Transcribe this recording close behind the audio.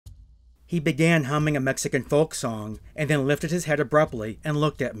He began humming a Mexican folk song and then lifted his head abruptly and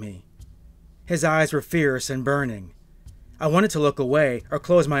looked at me. His eyes were fierce and burning. I wanted to look away or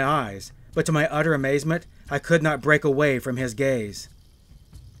close my eyes, but to my utter amazement, I could not break away from his gaze.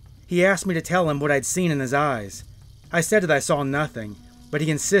 He asked me to tell him what I'd seen in his eyes. I said that I saw nothing, but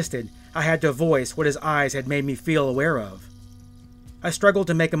he insisted I had to voice what his eyes had made me feel aware of. I struggled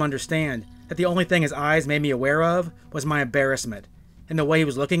to make him understand that the only thing his eyes made me aware of was my embarrassment, and the way he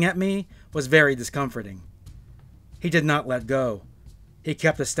was looking at me was very discomforting. He did not let go. He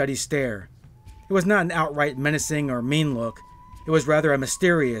kept a steady stare. It was not an outright menacing or mean look. It was rather a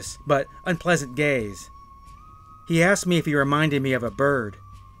mysterious but unpleasant gaze. He asked me if he reminded me of a bird.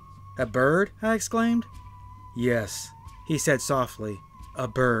 "A bird?" I exclaimed. "Yes," he said softly, "a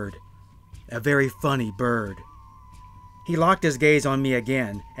bird. A very funny bird." He locked his gaze on me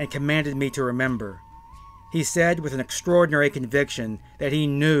again and commanded me to remember. He said with an extraordinary conviction that he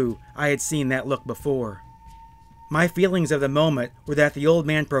knew I had seen that look before. My feelings of the moment were that the old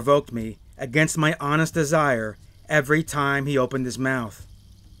man provoked me, against my honest desire, every time he opened his mouth.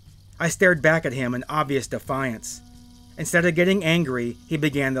 I stared back at him in obvious defiance. Instead of getting angry, he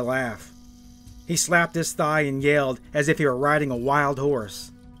began to laugh. He slapped his thigh and yelled as if he were riding a wild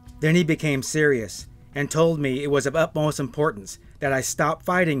horse. Then he became serious and told me it was of utmost importance that I stop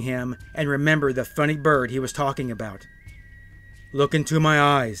fighting him and remember the funny bird he was talking about. "Look into my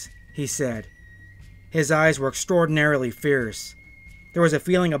eyes," he said. His eyes were extraordinarily fierce. There was a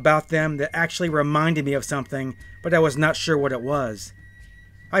feeling about them that actually reminded me of something, but I was not sure what it was.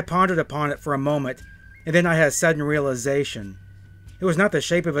 I pondered upon it for a moment, and then I had a sudden realization. It was not the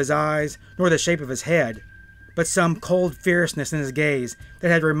shape of his eyes, nor the shape of his head, but some cold fierceness in his gaze that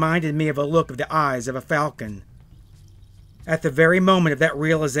had reminded me of a look of the eyes of a falcon. At the very moment of that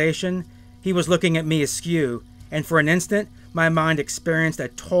realization, he was looking at me askew, and for an instant my mind experienced a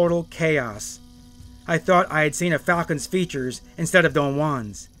total chaos. I thought I had seen a falcon's features instead of Don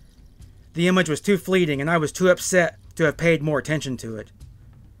Juan's. The image was too fleeting, and I was too upset to have paid more attention to it.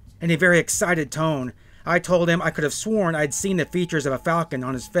 In a very excited tone, I told him I could have sworn I'd seen the features of a falcon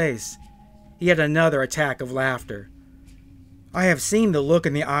on his face. He had another attack of laughter. "I have seen the look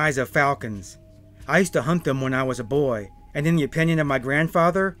in the eyes of falcons. I used to hunt them when I was a boy, and in the opinion of my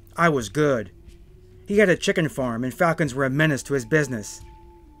grandfather, I was good. He had a chicken farm, and falcons were a menace to his business.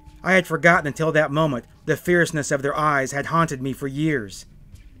 I had forgotten until that moment the fierceness of their eyes had haunted me for years,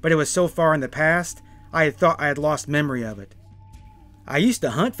 but it was so far in the past, I had thought I had lost memory of it." "I used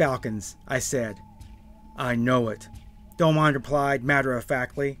to hunt falcons," I said. "I know it," Don Juan replied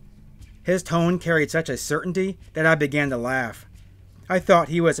matter-of-factly. His tone carried such a certainty that I began to laugh. I thought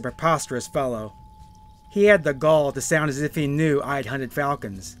he was a preposterous fellow. He had the gall to sound as if he knew I had hunted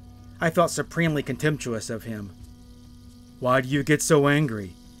falcons. I felt supremely contemptuous of him. "Why do you get so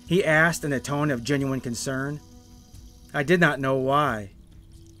angry?" he asked in a tone of genuine concern. I did not know why.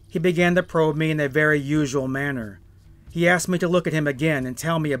 He began to probe me in a very usual manner. He asked me to look at him again and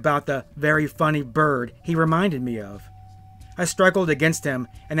tell me about the very funny bird he reminded me of. I struggled against him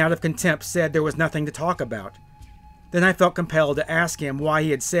and out of contempt said there was nothing to talk about. Then I felt compelled to ask him why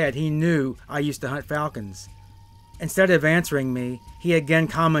he had said he knew I used to hunt falcons. Instead of answering me, he again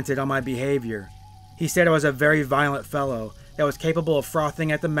commented on my behavior. He said I was a very violent fellow that was capable of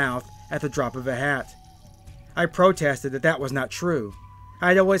frothing at the mouth at the drop of a hat. I protested that that was not true. I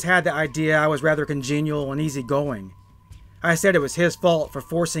had always had the idea I was rather congenial and easygoing. I said it was his fault for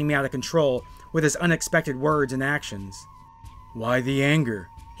forcing me out of control with his unexpected words and actions. "Why the anger?"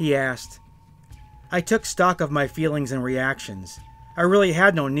 he asked. I took stock of my feelings and reactions. I really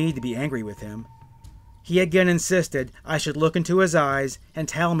had no need to be angry with him. He again insisted I should look into his eyes and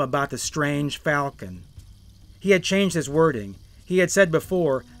tell him about the strange falcon. He had changed his wording. He had said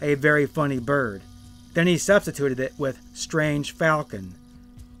before, "a very funny bird." Then he substituted it with "strange falcon."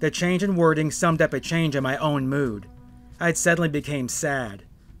 The change in wording summed up a change in my own mood. I had suddenly become sad.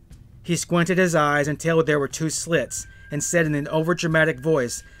 He squinted his eyes until there were two slits and said in an overdramatic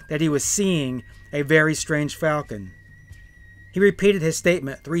voice that he was seeing a very strange falcon. He repeated his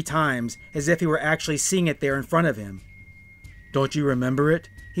statement 3 times as if he were actually seeing it there in front of him. "Don't you remember it?"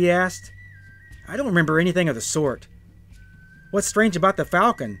 he asked. "I don't remember anything of the sort." "What's strange about the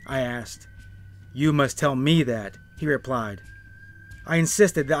falcon?" I asked. "You must tell me that," he replied. I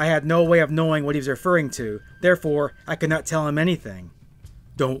insisted that I had no way of knowing what he was referring to, therefore I could not tell him anything.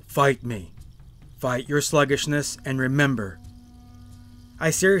 "Don't fight me. Fight your sluggishness and remember." I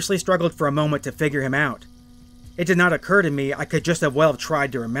seriously struggled for a moment to figure him out. It did not occur to me I could just as well have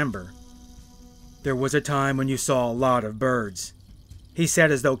tried to remember. "There was a time when you saw a lot of birds," he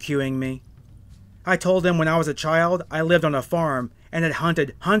said as though cueing me. I told him when I was a child I lived on a farm and had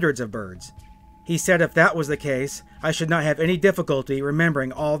hunted hundreds of birds. He said if that was the case, I should not have any difficulty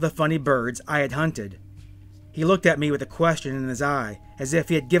remembering all the funny birds I had hunted. He looked at me with a question in his eye, as if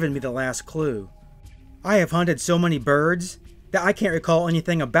he had given me the last clue. I have hunted so many birds that I can't recall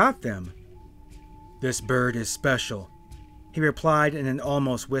anything about them. This bird is special, he replied in an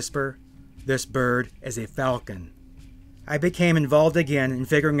almost whisper. This bird is a falcon. I became involved again in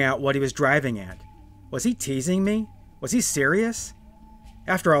figuring out what he was driving at. Was he teasing me? Was he serious?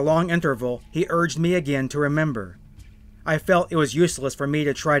 After a long interval, he urged me again to remember. I felt it was useless for me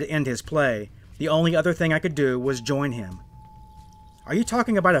to try to end his play. The only other thing I could do was join him. Are you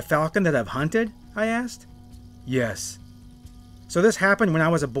talking about a falcon that I've hunted? I asked. Yes. So this happened when I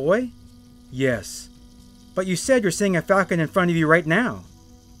was a boy? Yes. But you said you're seeing a falcon in front of you right now.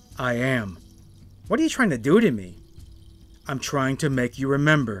 I am. What are you trying to do to me? I'm trying to make you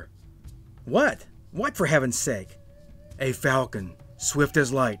remember. What? What, for heaven's sake? A falcon, swift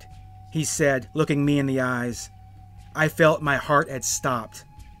as light, he said, looking me in the eyes. I felt my heart had stopped.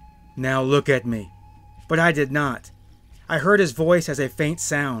 Now look at me. But I did not. I heard his voice as a faint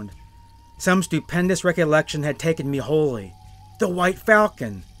sound. Some stupendous recollection had taken me wholly. The white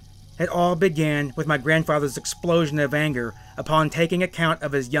falcon! It all began with my grandfather's explosion of anger upon taking account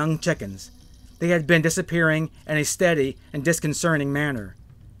of his young chickens. They had been disappearing in a steady and disconcerting manner.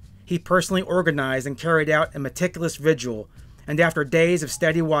 He personally organized and carried out a meticulous vigil, and after days of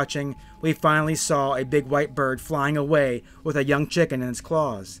steady watching, we finally saw a big white bird flying away with a young chicken in its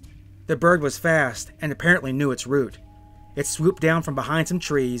claws. The bird was fast and apparently knew its route. It swooped down from behind some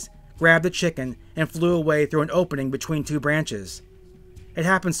trees, grabbed the chicken, and flew away through an opening between two branches. It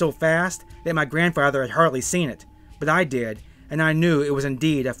happened so fast that my grandfather had hardly seen it, but I did, and I knew it was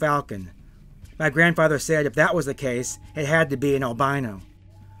indeed a falcon. My grandfather said if that was the case, it had to be an albino.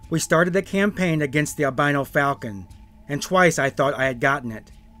 We started the campaign against the albino falcon, and twice I thought I had gotten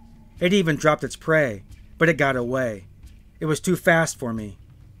it. It even dropped its prey, but it got away. It was too fast for me.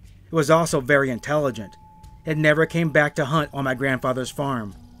 It was also very intelligent. It never came back to hunt on my grandfather's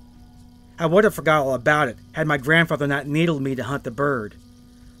farm. I would have forgot all about it had my grandfather not needled me to hunt the bird.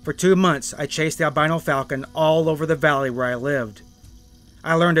 For 2 months, I chased the albino falcon all over the valley where I lived.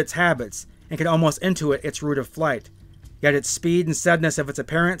 I learned its habits and could almost intuit its route of flight, yet its speed and suddenness of its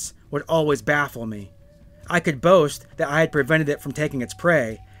appearance would always baffle me. I could boast that I had prevented it from taking its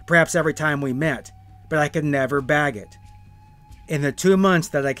prey, perhaps every time we met, but I could never bag it. In the 2 months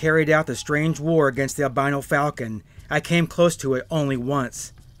that I carried out the strange war against the albino falcon, I came close to it only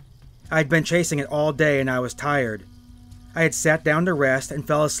once. I had been chasing it all day and I was tired. I had sat down to rest and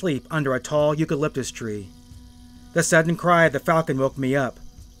fell asleep under a tall eucalyptus tree. The sudden cry of the falcon woke me up.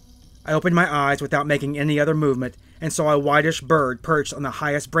 I opened my eyes without making any other movement and saw a whitish bird perched on the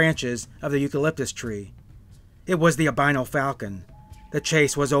highest branches of the eucalyptus tree. It was the albino falcon. The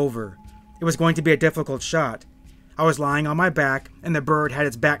chase was over. It was going to be a difficult shot. I was lying on my back and the bird had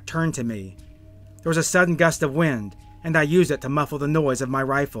its back turned to me. There was a sudden gust of wind, and I used it to muffle the noise of my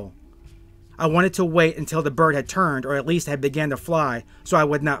rifle. I wanted to wait until the bird had turned or at least had begun to fly so I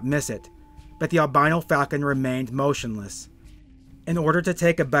would not miss it, but the albino falcon remained motionless. In order to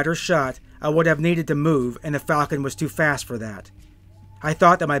take a better shot, I would have needed to move, and the falcon was too fast for that. I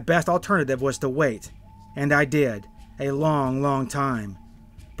thought that my best alternative was to wait, and I did, a long, long time.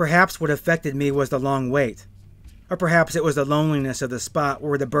 Perhaps what affected me was the long wait, or perhaps it was the loneliness of the spot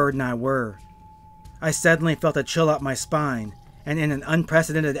where the bird and I were. I suddenly felt a chill up my spine, and in an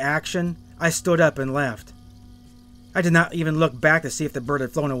unprecedented action, I stood up and left. I did not even look back to see if the bird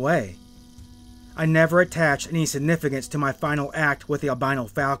had flown away. I never attached any significance to my final act with the albino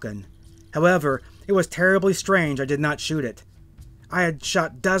falcon. However, it was terribly strange I did not shoot it. I had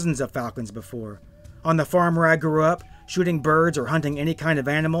shot dozens of falcons before. On the farm where I grew up, shooting birds or hunting any kind of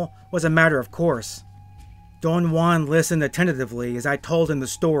animal was a matter of course. Don Juan listened attentively as I told him the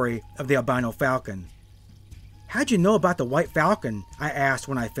story of the albino falcon. "How'd you know about the white falcon?" I asked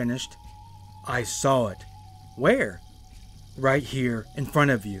when I finished. "I saw it." "Where?" "Right here, in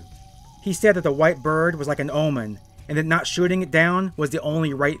front of you." He said that the white bird was like an omen, and that not shooting it down was the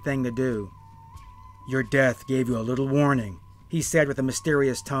only right thing to do. "Your death gave you a little warning," he said with a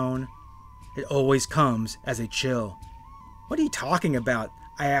mysterious tone. "It always comes as a chill." "What are you talking about?"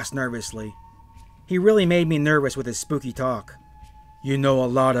 I asked nervously. He really made me nervous with his spooky talk. "You know a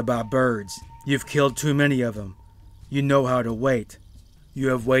lot about birds. You've killed too many of them. You know how to wait. You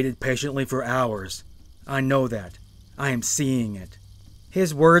have waited patiently for hours. I know that. I am seeing it."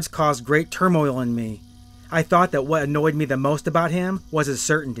 His words caused great turmoil in me. I thought that what annoyed me the most about him was his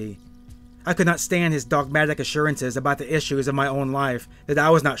certainty. I could not stand his dogmatic assurances about the issues of my own life that I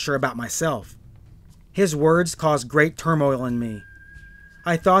was not sure about myself. His words caused great turmoil in me.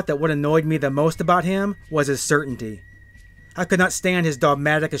 I thought that what annoyed me the most about him was his certainty. I could not stand his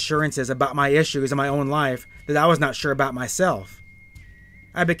dogmatic assurances about my issues in my own life that I was not sure about myself.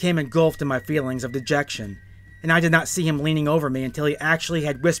 I became engulfed in my feelings of dejection, and I did not see him leaning over me until he actually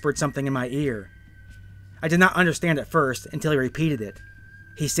had whispered something in my ear. I did not understand at first until he repeated it.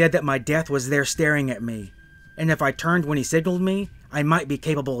 He said that my death was there staring at me, and if I turned when he signaled me, I might be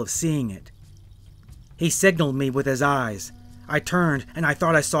capable of seeing it. He signaled me with his eyes. I turned, and I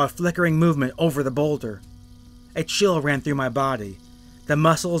thought I saw a flickering movement over the boulder. A chill ran through my body. The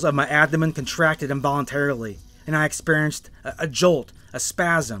muscles of my abdomen contracted involuntarily, and I experienced a jolt, a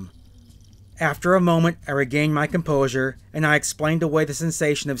spasm. After a moment, I regained my composure, and I explained away the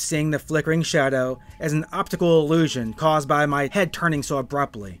sensation of seeing the flickering shadow as an optical illusion caused by my head turning so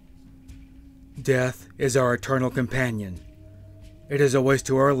abruptly. Death is our eternal companion. It is always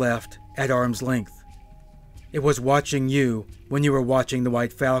to our left, at arm's length. It was watching you when you were watching the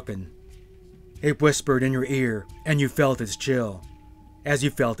White Falcon. It whispered in your ear, and you felt its chill, as you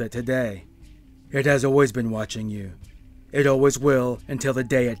felt it today. It has always been watching you. It always will until the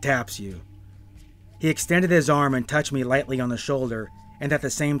day it taps you. He extended his arm and touched me lightly on the shoulder, and at the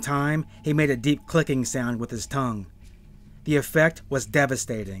same time, he made a deep clicking sound with his tongue. The effect was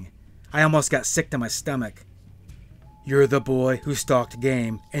devastating. I almost got sick to my stomach. You're the boy who stalked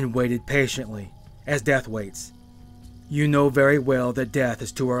game and waited patiently, as death waits. You know very well that death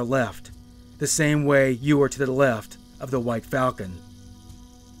is to our left, the same way you are to the left of the White Falcon.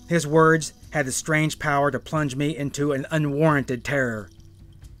 His words had the strange power to plunge me into an unwarranted terror.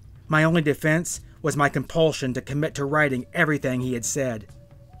 My only defense was my compulsion to commit to writing everything he had said.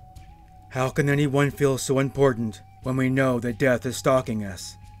 How can anyone feel so important when we know that death is stalking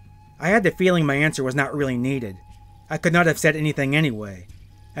us? I had the feeling my answer was not really needed. I could not have said anything anyway.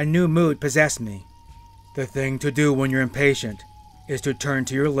 A new mood possessed me. The thing to do when you're impatient is to turn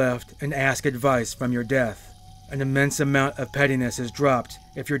to your left and ask advice from your death. An immense amount of pettiness is dropped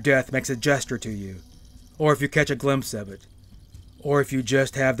if your death makes a gesture to you, or if you catch a glimpse of it, or if you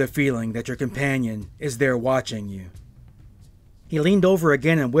just have the feeling that your companion is there watching you. He leaned over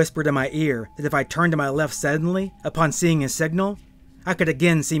again and whispered in my ear that if I turned to my left suddenly, upon seeing his signal, I could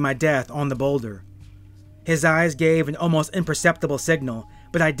again see my death on the boulder. His eyes gave an almost imperceptible signal,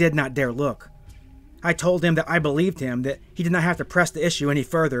 but I did not dare look. I told him that I believed him, that he did not have to press the issue any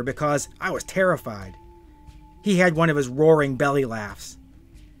further because I was terrified. He had one of his roaring belly laughs.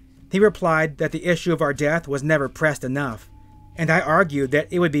 He replied that the issue of our death was never pressed enough, and I argued that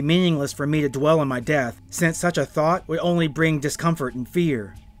it would be meaningless for me to dwell on my death, since such a thought would only bring discomfort and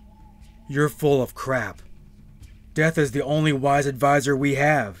fear. You're full of crap. Death is the only wise advisor we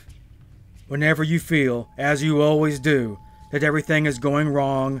have. Whenever you feel, as you always do, that everything is going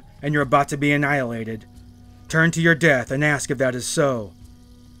wrong and you're about to be annihilated, turn to your death and ask if that is so.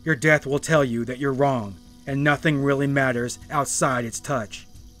 Your death will tell you that you're wrong, and nothing really matters outside its touch.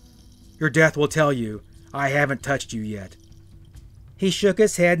 Your death will tell you, I haven't touched you yet. He shook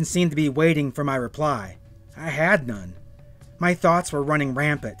his head and seemed to be waiting for my reply. I had none. My thoughts were running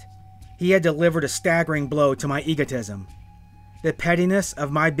rampant. He had delivered a staggering blow to my egotism. The pettiness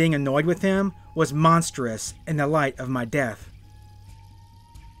of my being annoyed with him was monstrous in the light of my death.